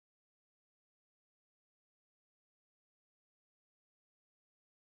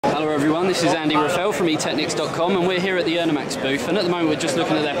Hello everyone, this is Andy Raffel from eTechnics.com, and we're here at the Enermax booth, and at the moment we're just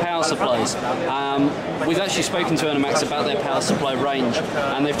looking at their power supplies. We've actually spoken to Enermax about their power supply range,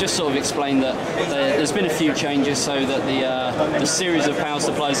 and they've just sort of explained that there's been a few changes so that the series of power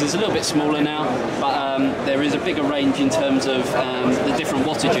supplies is a little bit smaller now, but there is a bigger range in terms of the different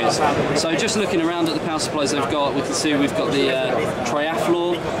wattages. So just looking around at the power supplies they've got, we can see we've got the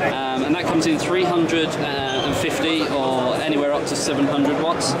Triathlon, and that comes in 350 or anywhere up to 700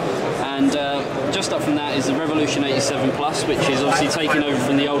 watts, and just up from that is the Revolution 87 Plus, which is obviously taking over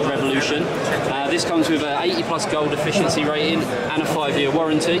from the old Revolution. This comes with an 80 plus gold efficiency rating and a 5-year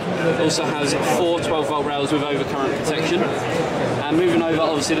warranty. It also has 4 12-volt rails with overcurrent protection. Moving over,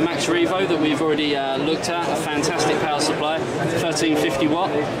 obviously the Max Revo that we've already looked at, a fantastic power supply, 1350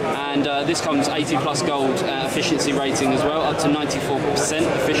 watt, and this comes 80 plus gold efficiency rating as well, up to 94%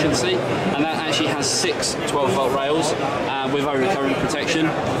 efficiency, and that actually has 6 12-volt rails with overcurrent protection.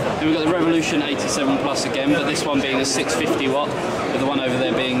 Then we've got the Revolution 87 Plus again, but this one being a 650 watt, with the one over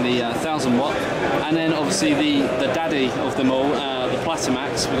there being the 1000 watt, and then obviously the daddy of them all, the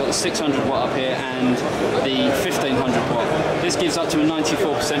Platimax. We've got the 600 watt up here and the 1500 watt. This gives up to a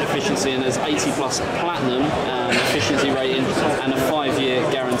 94% efficiency and has 80 plus platinum efficiency rating and a 5-year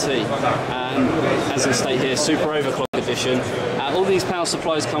guarantee. As I state here, super overclock edition. All these power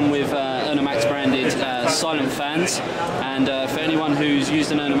supplies come with Enermax branded silent fans, and for anyone who's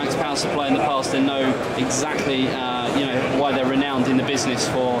used an Enermax power supply in the past, they know exactly why they're renowned in the business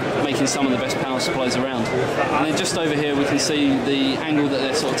for making some of the best power supplies around. And then just over here we can see the angle that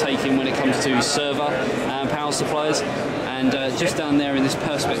they're sort of taking when it comes to server power supplies. And just down there in this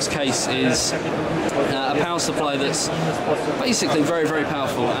Perspex case is a power supply that's basically very, very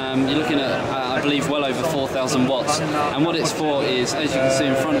powerful. You're looking at, I believe, well over 4,000 watts. And what it's for is, as you can see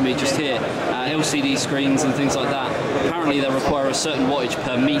in front of me just here, LCD screens and things like that. Apparently they require a certain wattage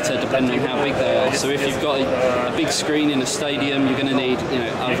per meter depending on how big they are. So if you've got a big screen in a stadium, you're going to need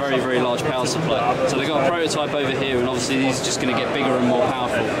a very, very large power supply. So they've got a prototype over here, and obviously these are just going to get bigger and more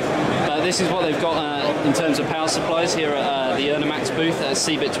powerful. This is what they've got in terms of power supplies here at the Enermax booth at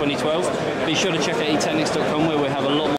CeBIT 2012. Be sure to check out eTechnics.com, where we have a lot more